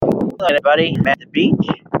Everybody, I'm at the beach,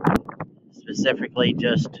 specifically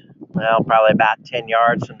just, probably about 10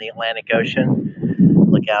 yards from the Atlantic Ocean.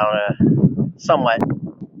 Look out on a somewhat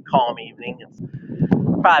calm evening. It's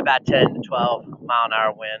probably about 10 to 12 mile an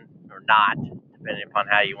hour wind, or not, depending upon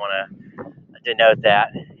how you want to denote that.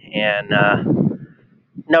 And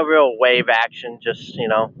no real wave action, just,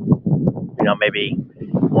 maybe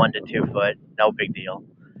 1 to 2 foot, no big deal.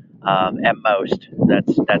 At most,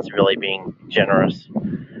 that's really being generous.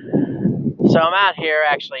 So I'm out here,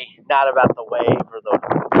 actually, not about the wave or the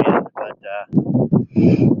wind, but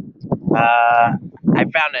I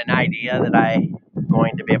found an idea that I'm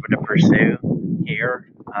going to be able to pursue here.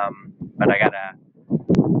 But I'm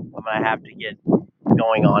gonna have to get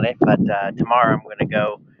going on it. But tomorrow I'm gonna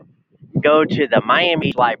go to the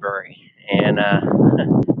Miami Library, and I'm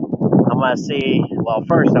gonna see. Well,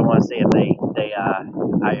 first I want to see if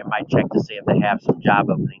I might check to see if they have some job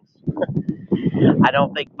openings. I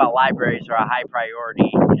don't think libraries are a high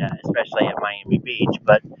priority, especially at Miami Beach,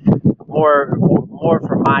 but more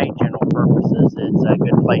for my general purposes, it's a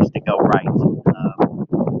good place to go write.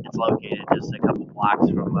 It's located just a couple blocks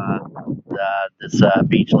from this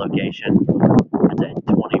beach location. It's at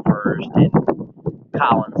 21st and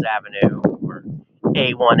Collins Avenue, or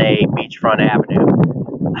A1A Beachfront Avenue,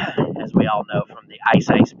 as we all know from the Ice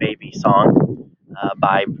Ice Baby song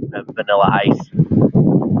by Vanilla Ice.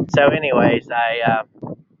 So anyways, I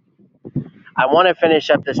want to finish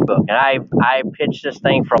up this book, and I pitched this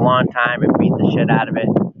thing for a long time and beat the shit out of it,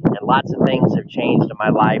 and lots of things have changed in my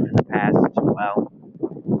life in the past, well,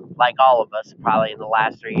 like all of us, probably in the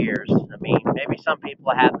last 3 years. I mean, maybe some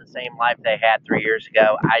people have the same life they had 3 years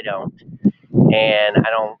ago. I don't, and I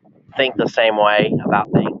don't think the same way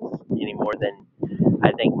about things any more than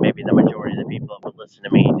I think maybe the majority of the people that would listen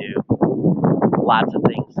to me do. Lots of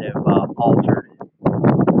things have altered.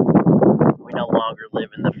 We no longer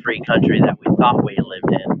live in the free country that we thought we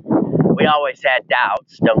lived in. We always had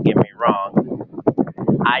doubts, don't get me wrong.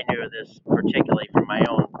 I knew this particularly from my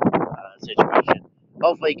own situation.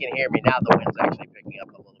 Hopefully you can hear me now. The wind's actually picking up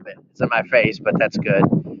a little bit. It's in my face, but that's good.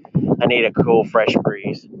 I need a cool, fresh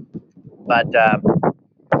breeze. But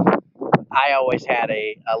I always had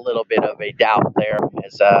a little bit of a doubt there,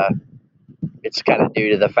 as it's kind of due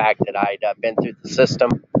to the fact that I'd been through the system.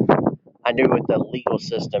 I knew what the legal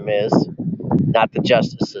system is, not the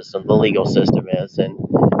justice system, the legal system is, and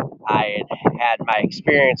I had my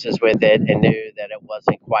experiences with it and knew that it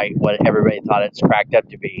wasn't quite what everybody thought it's cracked up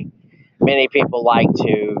to be. Many people like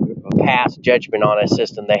to pass judgment on a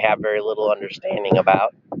system they have very little understanding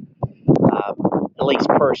about, at least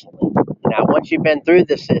personally. Now, once you've been through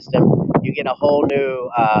the system, you get a whole new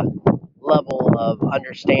level of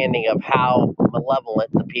understanding of how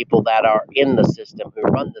malevolent the people that are in the system, who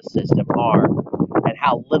run the system, are, and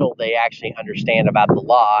how little they actually understand about the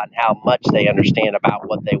law and how much they understand about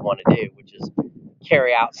what they want to do, which is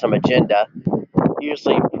carry out some agenda,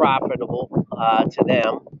 usually profitable to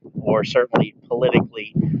them, or certainly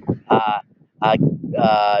politically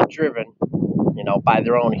driven, by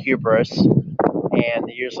their own hubris, and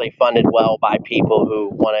usually funded well by people who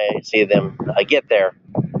want to see them get there.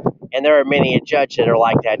 And there are many judges that are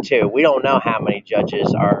like that too. We don't know how many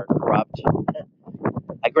judges are corrupt.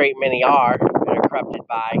 A great many are. They're corrupted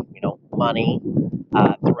by, money,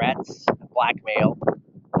 threats, blackmail,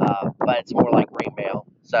 but it's more like greenmail.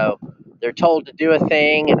 So they're told to do a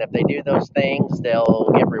thing, and if they do those things, they'll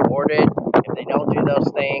get rewarded. If they don't do those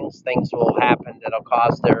things, things will happen that'll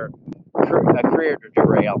cause their career to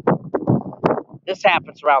derail. This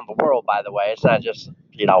happens around the world, by the way. It's not just,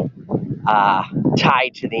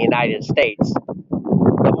 tied to the United States.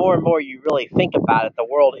 The more and more you really think about it, the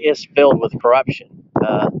world is filled with corruption.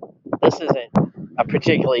 This isn't a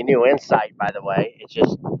particularly new insight, by the way. It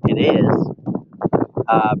is.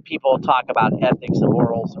 People talk about ethics and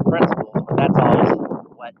morals and principles, but that's always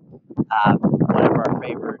what one of our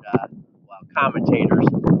favorite commentators,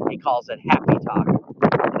 he calls it happy talk.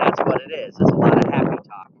 And that's what it is. It's a lot of happy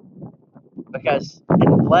talk. Because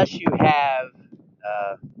unless you have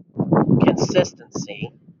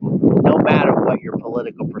consistency, no matter what your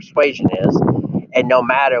political persuasion is, and no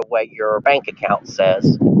matter what your bank account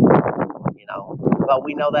says, but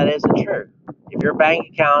we know that isn't true. If your bank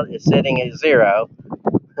account is sitting at zero,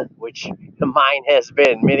 which mine has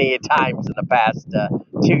been many times in the past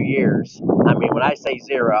 2 years. I mean, when I say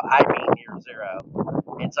zero, I mean near zero,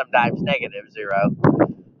 and sometimes negative zero,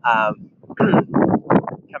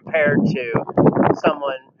 compared to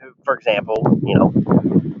someone who, for example,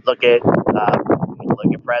 look at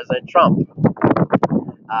President Trump.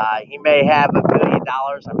 He may have $1 billion.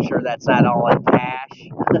 I'm sure that's not all in cash.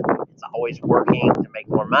 It's always working to make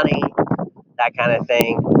more money. that kind of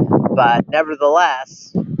thing. But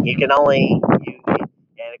nevertheless, you can only,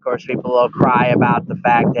 and of course, people will cry about the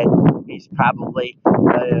fact that he's probably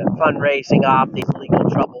fundraising off these legal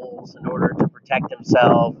troubles in order to protect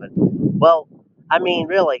himself. And, well, I mean,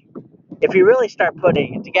 really, if you really start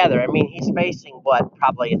putting it together, I mean, he's facing what,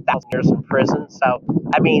 probably 1,000 years in prison. So,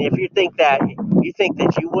 I mean, if you think that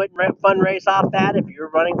you wouldn't fundraise off that if you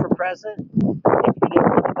were running for president, if you didn't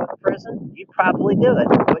really go to prison, you'd probably do it,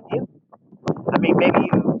 wouldn't you? I mean,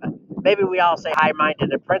 maybe we all say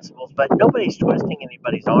high-minded principles, but nobody's twisting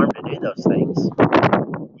anybody's arm to do those things.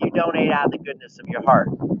 You donate out of the goodness of your heart.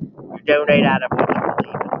 You donate out of what you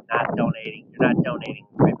believe in. You're not donating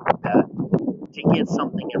to get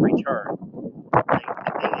something in return. The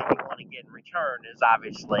thing that you want to get in return is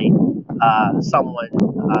obviously someone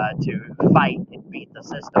to fight and beat the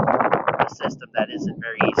system. A system that isn't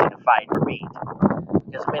very easy to fight or beat,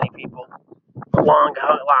 because many people a long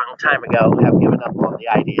time ago have given up on the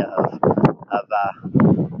idea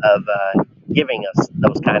of giving us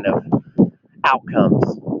those kind of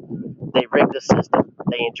outcomes. They rig the system.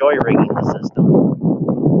 They enjoy rigging the system,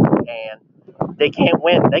 and they can't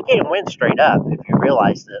win. They can't win straight up. If you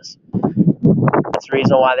realize this, that's the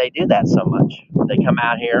reason why they do that so much. They come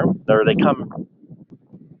out here, or they come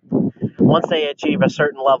once they achieve a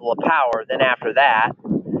certain level of power. Then after that,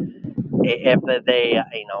 if they,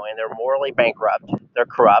 and they're morally bankrupt, they're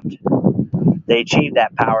corrupt. They achieve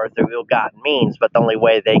that power through ill-gotten means, but the only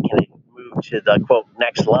way they can move to the, quote,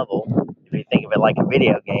 next level, if you think of it like a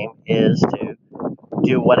video game, is to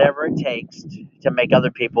do whatever it takes to make other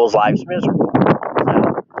people's lives miserable.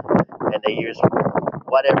 So, and they use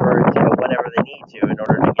whatever they need to in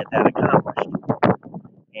order to get that accomplished.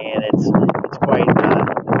 And it's quite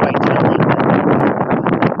telling.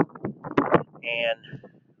 And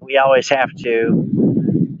we always have to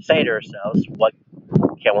say to ourselves, what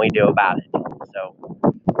can we do about it? So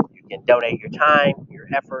you can donate your time, your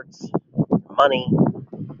efforts, money,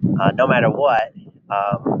 no matter what.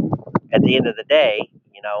 At the end of the day,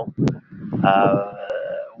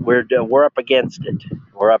 we're up against it.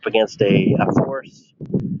 We're up against a force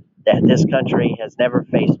that this country has never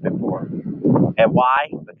faced before. And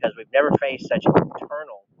why? Because we've never faced such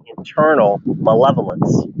internal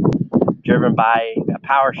malevolence driven by a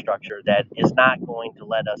power structure that is not going to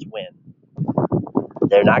let us win.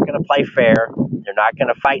 They're not going to play fair. They're not going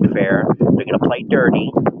to fight fair. They're going to play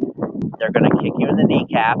dirty. They're going to kick you in the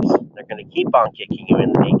kneecaps. They're going to keep on kicking you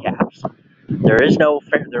in the kneecaps. There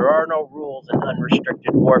are no rules in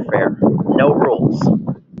unrestricted warfare. No rules.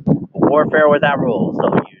 Warfare without rules.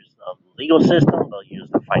 They'll use the legal system. They'll use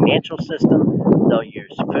the financial system. They'll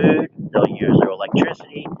use food. They'll use your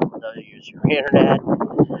electricity. They'll use your internet.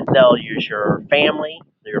 They'll use your family,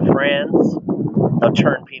 your friends. They'll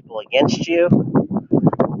turn people against you.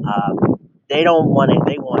 They don't want it.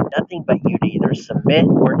 They want nothing but you to either submit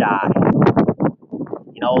or die.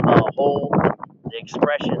 The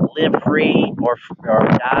expression "live free or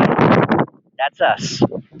die." That's us.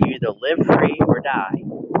 You either live free or die,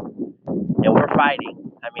 and we're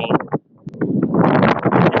fighting. I mean,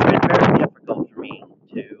 it's been very difficult for me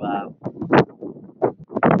to.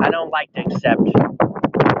 I don't like to accept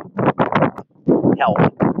help.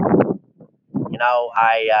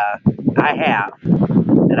 I have,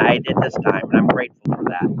 and I did this time, and I'm grateful for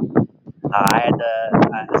that. I had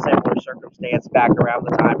a similar circumstance back around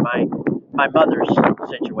the time my mother's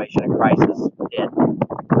situation in crisis did,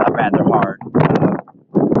 rather hard.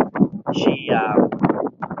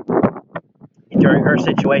 During her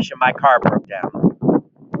situation, my car broke down.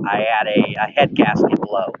 I had a head gasket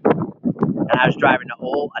blow, and I was driving a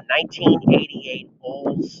 1988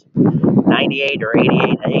 Olds 98 or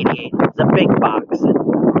 88. 88. It's a big box. It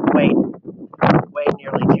weighed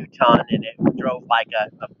nearly 2 tons, and it drove like a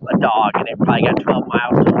dog, and it probably got 12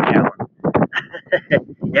 miles to the gallon.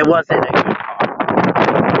 It wasn't a good car,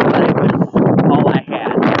 but it was all I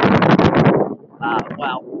had.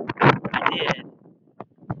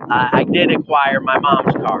 I did acquire my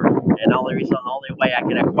mom's car, and the only way I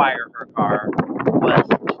could acquire her car was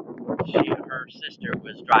her sister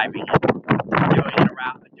was driving it,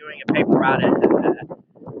 doing a paper route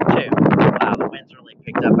too. Wow, the wind's really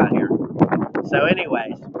picked up out here. So,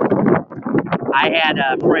 anyways, I had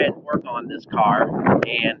a friend work on this car,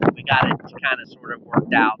 and we got it kind of sort of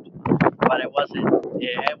worked out, but it wasn't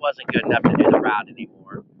good enough to do the route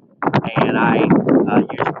anymore. And I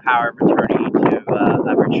used power of attorney to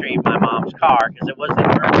retrieve my mom's car, because it wasn't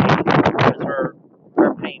her name, it was her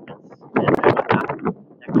payments and whatnot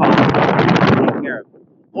that caused me to take care of it.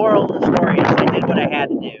 Moral of the story is I did what I had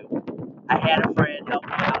to do. I had a friend help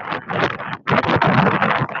me out.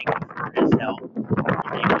 I'm thankful for his help. His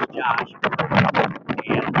name was Josh.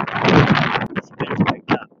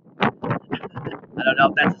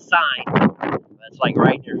 if that's a sign. That's like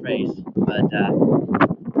right in your face. But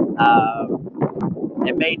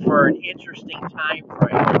it made for an interesting time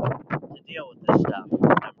frame to deal with this stuff.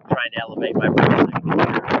 I'm trying to elevate my voice.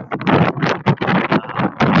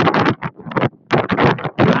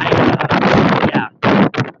 Yeah.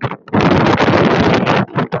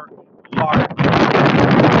 Work hard.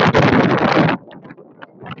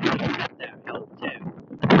 That helped too.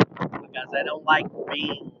 Because I don't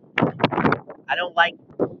like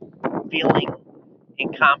feeling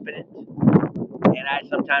incompetent. And I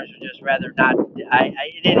sometimes would just rather not. I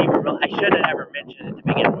didn't even. I should have never mentioned it to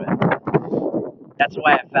begin with. That's the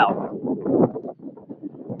way I felt.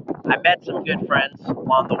 I met some good friends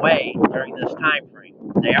along the way during this time frame.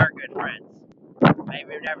 They are good friends. Maybe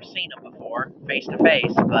we've never seen them before, face to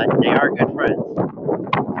face, but they are good friends.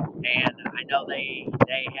 And I know they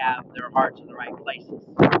have their hearts in the right places.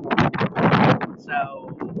 So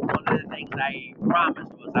one of the things I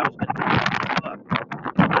promised was I was going to do this book.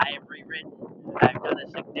 I have rewritten. I've done a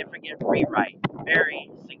significant rewrite, very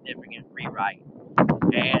significant rewrite,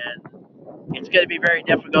 and it's going to be very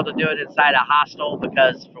difficult to do it inside a hostel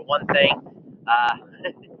because, for one thing,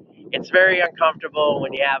 it's very uncomfortable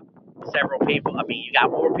when you have several people. I mean, you got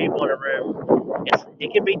more people in a room.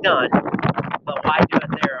 It can be done, but why do it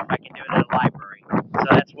there if I can do it in a library? So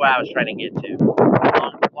that's what I was trying to get to.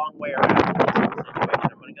 Long way around this situation.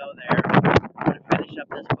 I'm going to go there. I'm going to finish up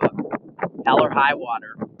this book, Hell or High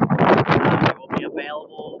Water. It will be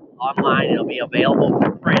available online. It'll be available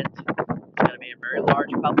for print. It's going to be a very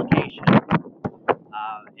large publication.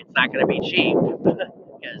 It's not going to be cheap because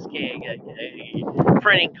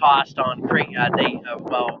printing cost on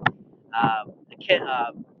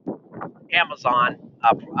Amazon,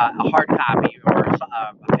 a hard copy or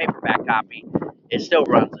a paperback copy, it'll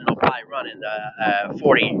probably run in the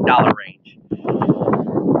 $40 range.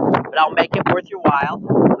 But I'll make it worth your while.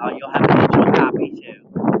 You'll have a digital copy too.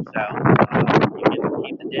 So you can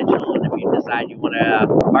keep the digital, and if you decide you want a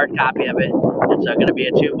hard copy of it, it's going to be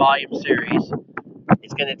a 2-volume series.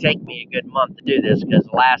 It's going to take me a good month to do this because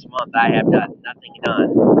the last month I have done nothing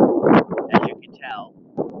done. As you can tell,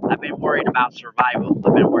 I've been worried about survival.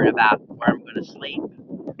 I've been worried about where I'm going to sleep,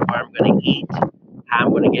 where I'm going to eat, how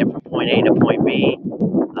I'm going to get from point A to point B.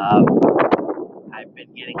 I've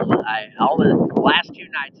been getting all the last 2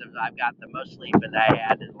 nights I've got the most sleep that I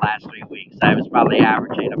had in the last 3 weeks. I was probably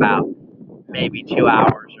averaging about maybe 2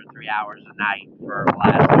 hours or 3 hours a night for the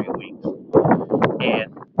last 3 weeks,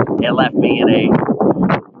 and it left me in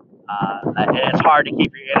and it's hard to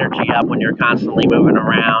keep your energy up when you're constantly moving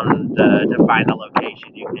around to find a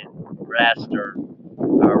location you can rest or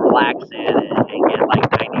relax in and get like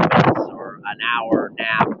 90 minutes or an hour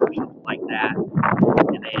nap or something like that.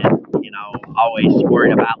 And then, always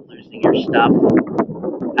worried about losing your stuff.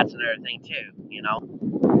 That's another thing too,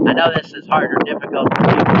 I know this is hard or difficult for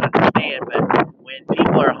people to understand, but when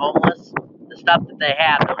people are homeless, the stuff that they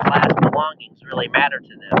have, those last belongings, really matter to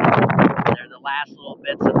them. They're the last little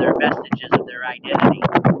bits of their vestiges of their identity.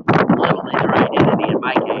 Literally their identity in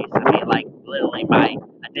my case. I mean, like, literally my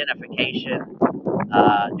identification,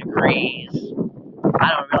 degrees.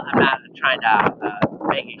 I'm not trying to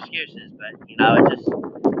make excuses, but,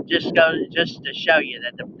 it just goes to show you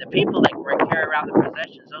that the people that carry around the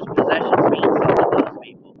possessions, those possessions mean something to those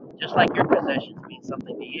people. Just like your possessions mean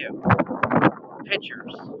something to you.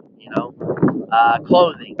 Pictures,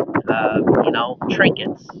 clothing,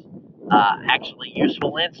 trinkets, actually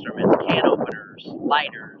useful instruments, can openers,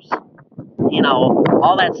 lighters,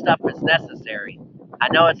 all that stuff is necessary. I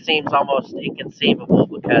know it seems almost inconceivable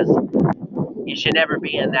because you should never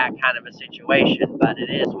be in that kind of a situation, but it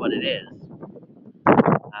is what it is.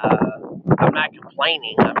 I'm not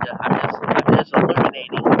complaining. I'm just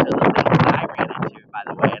illuminating to the things that I ran into, by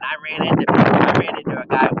the way. And I ran into a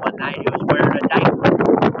guy one night who was wearing a diaper.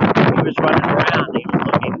 He was running around. He was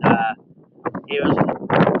looking. He was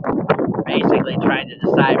basically trying to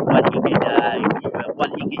decide what he could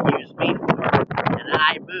use me for. And then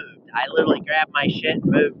I moved. I literally grabbed my shit and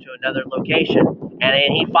moved to another location. And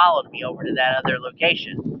then he followed me over to that other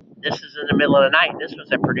location. This is in the middle of the night. This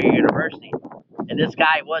was at Purdue University. And this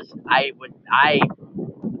guy was, I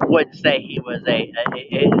wouldn't say he was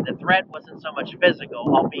the threat wasn't so much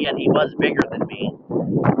physical, albeit he was bigger than me.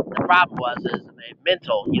 The problem was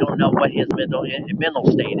mental. You don't know what his mental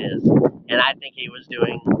state is. And I think he was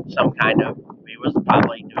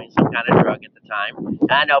probably doing some kind of drug at the time.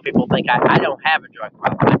 And I know people think I don't have a drug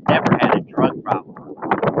problem. I've never had a drug problem.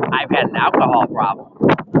 I've had an alcohol problem.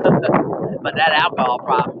 But that alcohol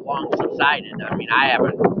problem long subsided. I mean, I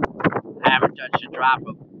haven't touched a drop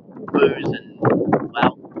of booze in,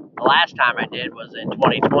 a last time I did was in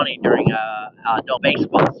 2020 during adult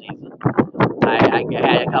baseball season. I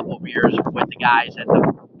had a couple of beers with the guys at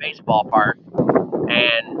the baseball park,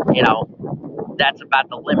 and that's about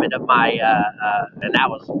the limit of my, and that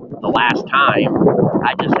was the last time.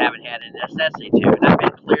 I just haven't had a necessity to, and I've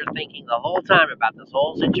been clear thinking the whole time about this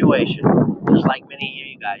whole situation, just like many of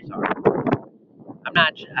you guys are. I'm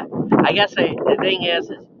not, I guess the thing is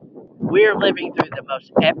we're living through the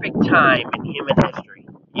most epic time in human history.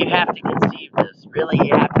 You have to conceive this, really,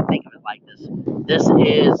 you have to think of it like this. This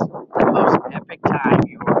is the most epic time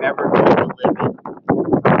you are ever going to live in.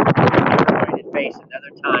 We're going to face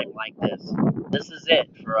another time like this. This is it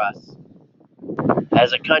for us.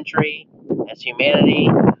 As a country, as humanity,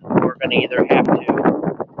 we're going to either have to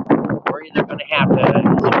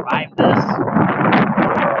survive this, or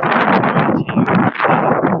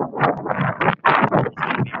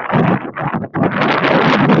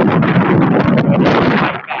we're going to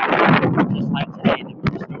fight back. Just like today, there was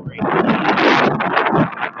a story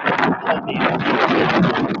told me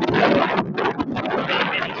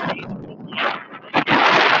many states are looking at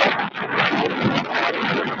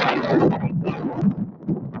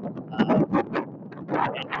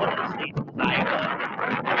and one of the states was Iowa.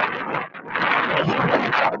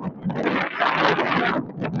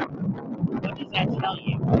 What does that tell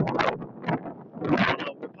you?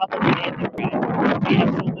 Republican and Democrat.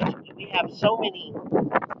 We have so many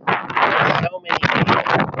people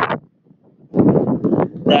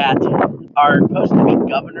that are supposed to be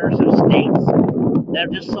governors of states that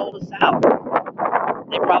have just sold us out.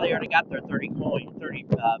 They probably already got their 30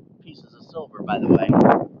 pieces of silver, by the way.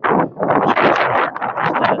 Which means they're hard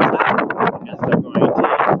to us out because they're going to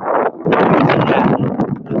use that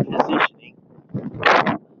in positioning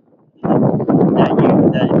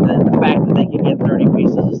the fact that they can get 30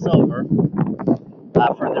 pieces of silver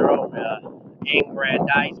for their own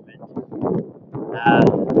aggrandizement.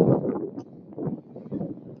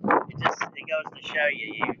 It goes to show you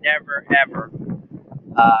never ever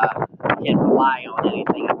can rely on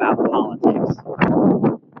anything about politics,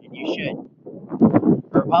 and you should.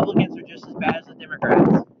 The Republicans are just as bad as the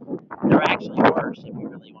Democrats. They're actually worse if you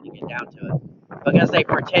really want to get down to it, because they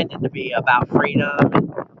pretended to be about freedom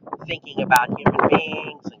and thinking about human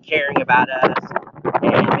beings and caring about us,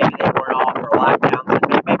 and maybe they weren't all for lockdowns,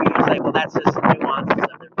 and maybe you say, well, that's just the nuances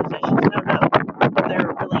of their positions. No. If they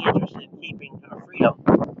were really interested in keeping our freedom,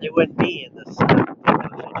 they wouldn't be in this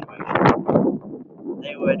particular situation.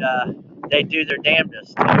 They'd do their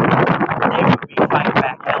damnedest. They would be fighting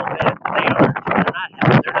back hell bent. They aren't.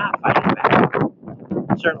 They're not fighting back.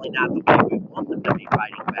 Certainly not the way we want them to be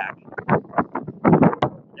fighting back.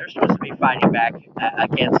 They're supposed to be fighting back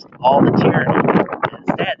against all the tyranny.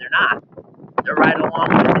 Instead, they're not. They're right along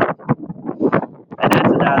with it. And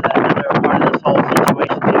that's another part of this whole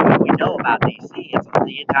situation too. We know about DC. It's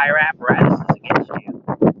the entire apparatus is against you.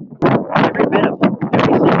 Every bit of them.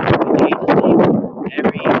 Every single agency,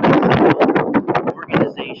 every single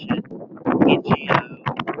organization, NGO,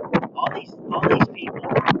 all these people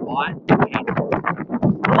are bought and paid for.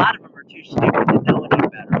 A lot of them are too stupid to know any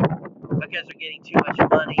better because they're getting too much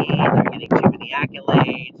money, they're getting too many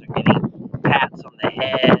accolades, they're getting pats on the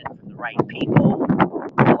head from the right people.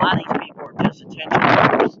 A lot of these people are just attention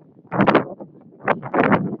seekers,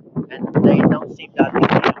 and they don't seem to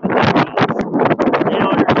understand what that means. They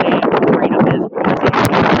don't understand what freedom is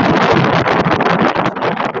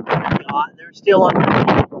because they're still under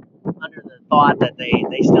the thought that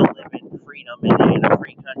they still live in freedom in a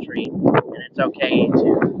free country, and it's okay to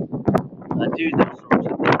do those sorts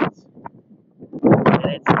of things.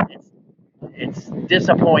 And it's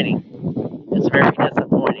disappointing. It's very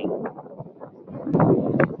disappointing.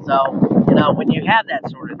 So, when you have that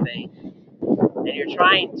sort of thing, and you're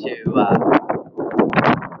trying to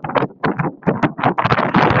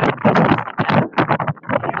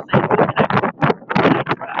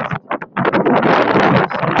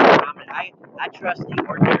I trust the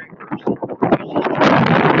ordinary person who's just trying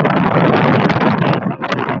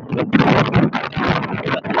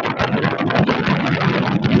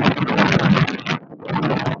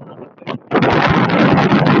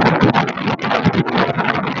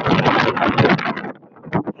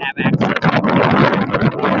have access to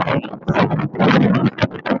things.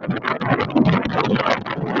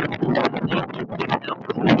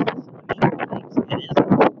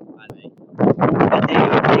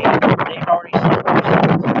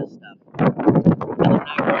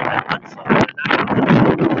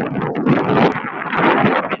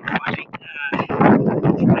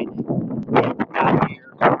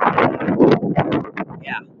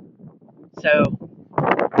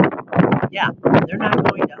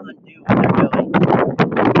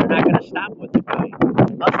 stop what they're doing.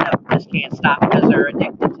 Most of them just can't stop because they're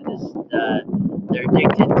addicted to this. They're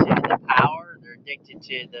addicted to the power. They're addicted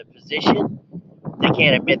to the position. They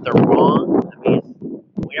can't admit they're wrong. I mean,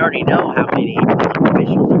 we already know how many public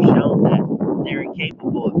officials have shown that they're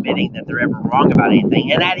incapable of admitting that they're ever wrong about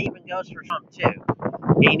anything, and that even goes for Trump too.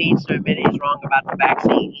 He needs to admit he's wrong about the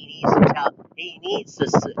vaccine. He needs to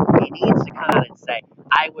come out and say,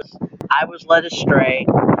 I was led astray.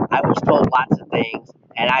 I was told lots of things,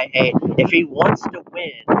 and if he wants to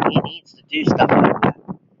win, he needs to do stuff like that.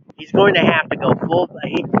 He's going to have to go full.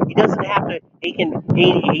 He doesn't have to.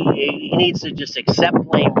 He needs to just accept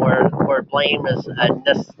blame where blame is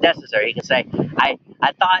necessary. He can say, I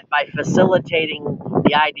thought by facilitating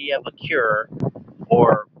the idea of a cure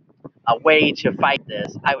or a way to fight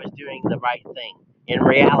this, I was doing the right thing. In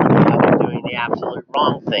reality, I was doing the absolute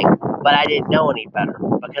wrong thing, but I didn't know any better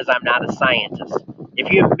because I'm not a scientist.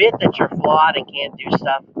 If you admit that you're flawed and can't do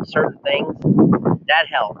certain things, that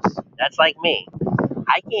helps. That's like me.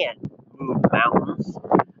 I can't move mountains.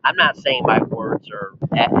 I'm not saying my words are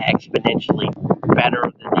exponentially better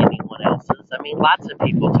than anyone else's. I mean, lots of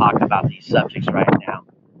people talk about these subjects right now.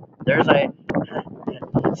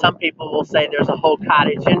 Some people will say there's a whole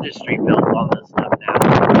cottage industry built on this stuff now.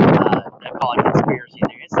 They call it conspiracy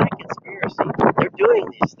theory. It's not conspiracy. They're doing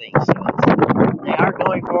these things to us. They are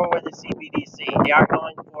going forward with the CBDC. They are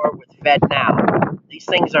going forward with FedNow. These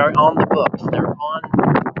things are on the books. They're on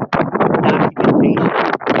documentation.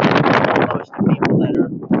 There's a whole host of people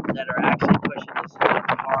that are actually pushing this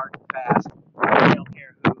hard and fast. They don't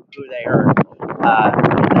care who they hurt in the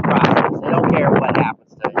process. They don't care what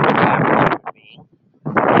happens to the average human being.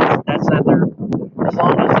 That's not their. As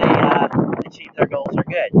long as they achieve their goals, are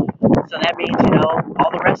good. So that means,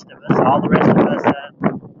 all the rest of us, normies, and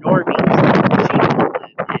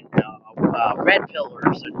red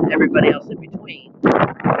pillars, and everybody else in between,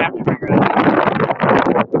 have to figure out how to do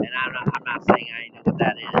it. And I'm not saying I know what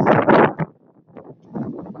that is.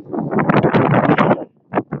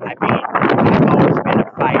 I mean, I've always been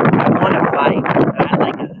a fighter. I want to fight.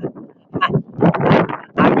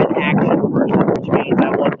 I'm an action person, which means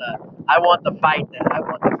I want the fight to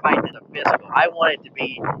the physical. I want it to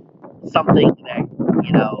be something that,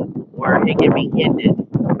 where it can be ended.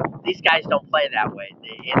 These guys don't play that way.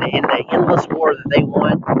 In the endless war that they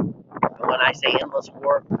want, when I say endless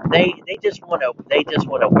war, they just want to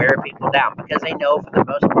wear people down because they know for the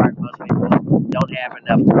most part most people don't have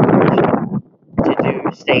enough courage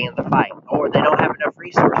to stay in the fight, or they don't have enough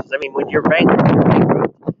resources. I mean, when you're bankrupt,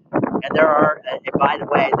 and by the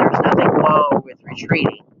way, there's nothing wrong with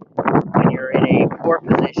retreating when you're in a poor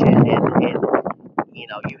position and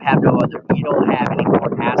you don't have any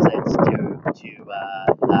more assets to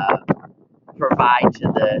provide to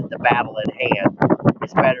the battle at hand.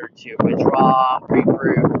 It's better to withdraw,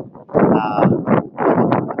 regroup, a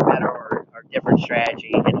better or different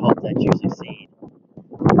strategy, and hope that you succeed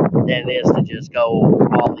than it is to just go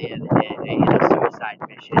all in a suicide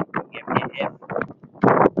mission.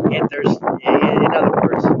 If there's, in other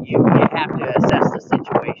words, you have to assess the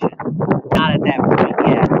situation. Not at that point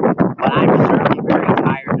yet, but I'm certainly very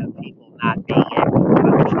tired of people not being able to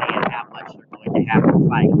understand how much they're going to have to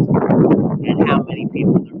fight and how many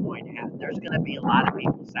people they're going to have. There's going to be a lot of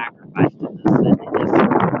people sacrificed in this.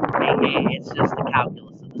 It's just the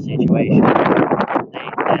calculus of the situation.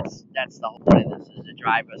 That's the whole point of this, is to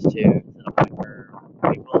drive us to the point where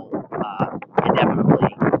we will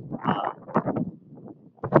inevitably,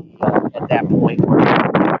 at that point where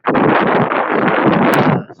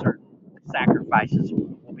certain sacrifices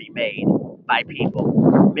will be made by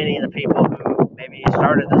people. Many of the people who maybe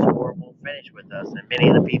started this war will finish with us, and many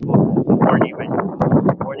of the people who weren't even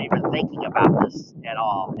thinking about this at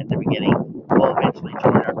all at the beginning will eventually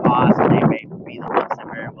join our cause, and they may be the ones that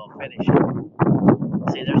very well finish it.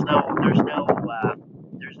 See, there's no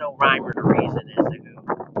rhyme or reason as to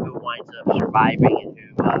who winds up surviving and who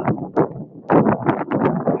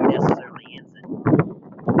necessarily ends it.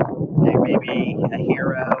 There may be a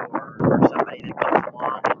hero or somebody that comes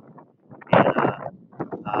along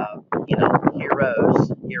and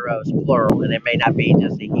heroes plural, and it may not be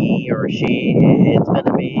just a he or a she. It's going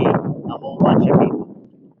to be a whole bunch of people,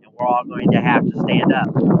 and we're all going to have to stand up.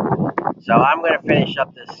 So I'm going to finish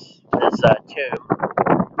up this tomb,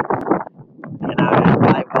 and I will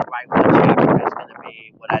write one chapter that's going to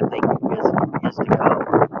be what I think is to come.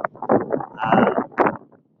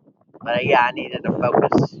 But yeah, I needed to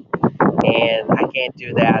focus, and I can't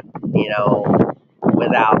do that,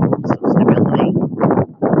 without some stability.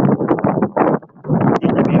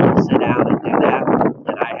 And to be able to sit down and do that,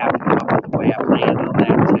 then I have to come up with a way I plan on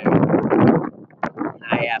that too. And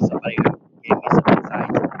I asked somebody who gave me some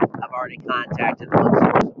insights. I've already contacted one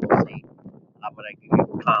source, and we'll see. But I can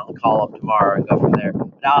call them tomorrow and go from there.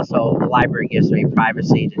 But also, the library gives me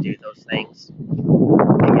privacy to do those things.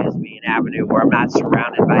 It gives me an avenue where I'm not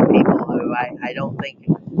surrounded by people who I don't think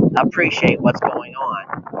appreciate what's going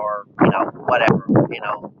on, or whatever.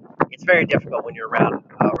 It's very difficult when you're around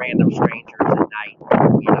random strangers at night.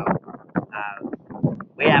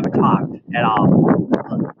 We haven't talked at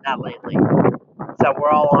all, not lately. So we're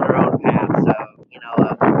all on our own path. So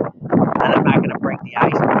and I'm not going to break the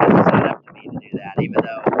ice because it's not up to me to do that. Even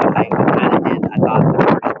though I kind of did, I thought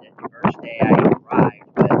the first day I arrived,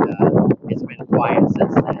 but it's been quiet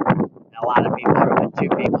since then. A lot of people are with two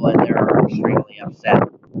people and they're extremely upset.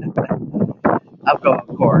 Of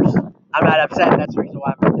course, I'm not upset. That's the reason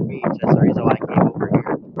why I'm at the beach. That's the reason why I came over here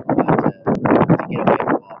to get away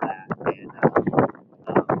from all that. And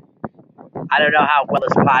I don't know how well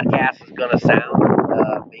this podcast is going to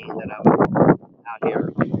sound, being that I'm out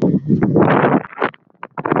here.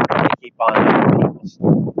 I keep on having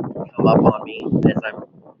people come up on me as I'm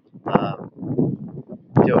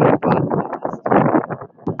doing a podcast.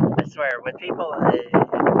 I swear, when people,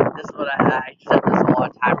 this is what I said this a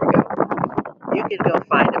long time ago. You can go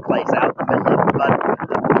find a place out in the middle of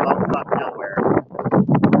bumfuck nowhere,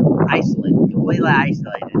 isolated, completely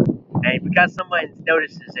isolated. And because someone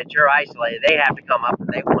notices that you're isolated, they have to come up and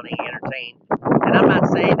they want to entertain. And I'm not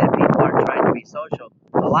saying that people aren't trying to be social.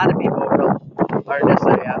 A lot of people aren't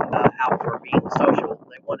necessarily out for being social.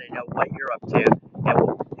 They want to know what you're up to and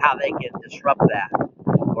how they can disrupt that.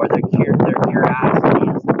 Or their curiosity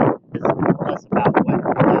is less about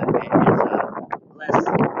less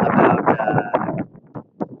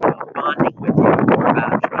about bonding with you, more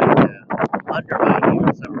about trying to undermine you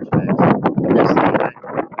in some respects. I'm just saying that.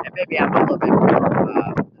 And maybe I'm a little bit more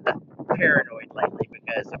paranoid lately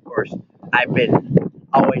because, of course, I've been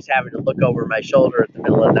always having to look over my shoulder at the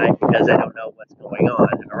middle of the night because I don't know what's going on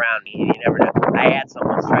around me. And you never know. I had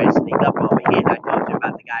someone try to sneak up on me, and I told you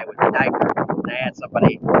about the guy with the diaper. And I had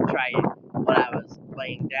somebody try it when I was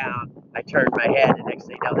laying down. I turned my head, and next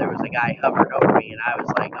thing you know, there was a guy hovering over me, and I was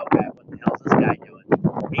like, okay, what the hell is this guy doing?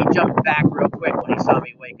 He jumped back real quick when he saw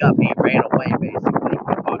me wake up. He ran away, basically.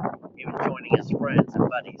 He was joining his friends and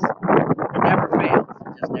buddies. It never fails.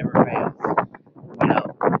 It just never fails. We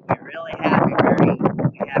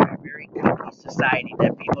have a very cookie society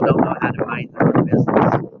that people don't know how to mind their own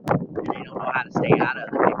business. And they don't know how to stay out of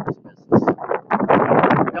other people's business.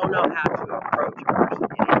 They don't know how to approach a person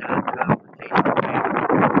in a non-confrontational manner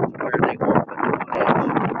to where they won't put them on edge.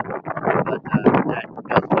 But that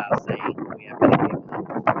goes without saying. We have many people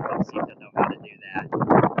that don't seem to know how to do that.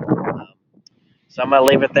 So I'm going to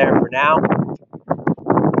leave it there for now.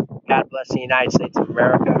 God bless the United States of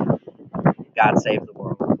America. God save the